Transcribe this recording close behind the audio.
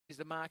is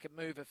the market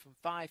mover from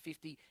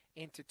 $5.50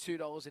 into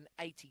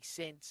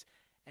 $2.80.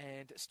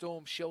 And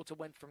Storm Shelter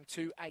went from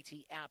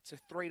 $2.80 out to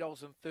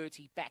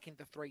 $3.30, back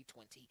into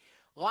 $3.20.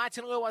 Light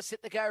and Lure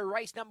set to go.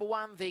 Race number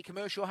 1, the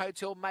Commercial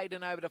Hotel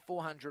Maiden over to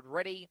 400.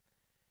 Ready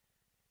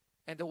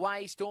and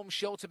away. Storm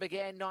Shelter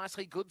began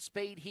nicely. Good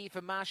speed here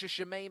for Marsha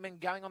Shamim, and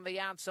going on the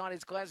outside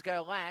is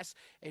Glasgow Lass.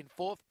 In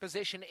 4th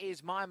position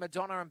is My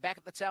Madonna, and back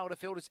at the tail of the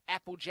field is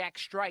Applejack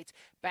Straight.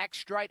 Back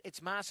straight,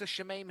 it's Marsha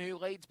Shamim who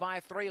leads by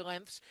 3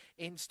 lengths.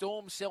 In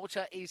Storm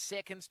Shelter is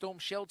second. Storm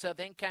Shelter,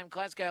 then came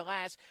Glasgow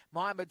Lass.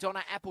 My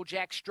Madonna,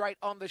 Applejack Straight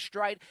on the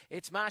straight.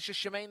 It's Marsha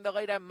Shamim the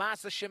leader.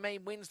 Marsha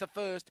Shamim wins the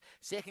first.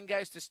 Second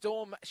goes to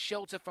Storm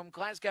Shelter from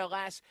Glasgow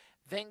Lass.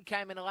 Then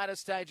came in the latter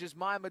stages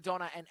My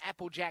Madonna and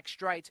Applejack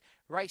Straight.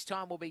 Race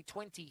time will be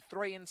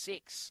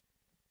 23-6.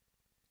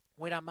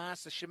 Winner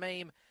Master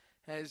Shamim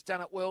has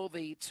done it well.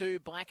 The 2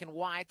 black and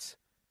white.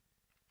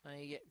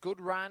 A good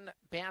run.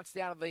 Bounced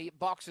out of the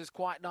boxes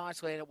quite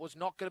nicely, and it was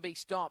not going to be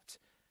stopped.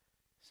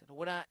 So the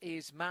winner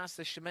is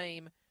Master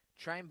Shamim,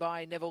 trained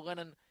by Neville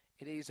Lennon.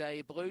 It is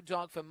a blue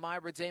dog for My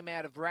Redeem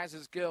out of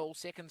Raz's Girl.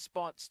 Second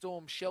spot,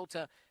 Storm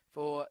Shelter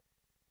for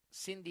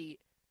Cindy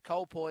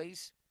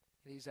Colpoys.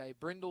 It is a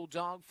brindle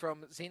dog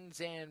from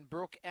Zinzan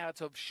Brook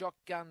out of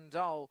Shotgun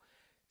Doll.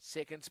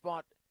 Second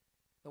spot,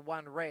 the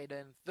 1 red.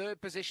 And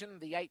third position,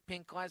 the 8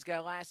 pink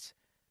Glasgow Lass.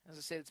 As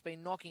I said, it's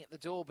been knocking at the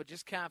door, but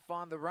just can't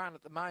find the run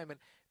at the moment.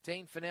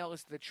 Dean Fennell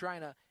is the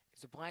trainer.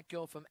 It's a black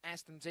girl from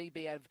Aston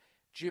DB out of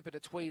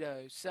Jupiter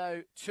Tweedo.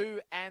 So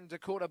 2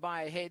 1/4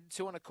 by a head,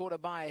 2 1/4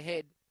 by a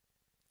head.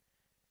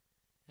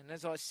 And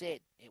as I said,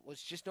 it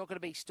was just not going to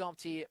be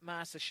stopped here.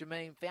 Master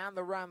Shamim found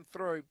the run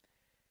through.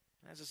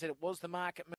 As I said, it was the market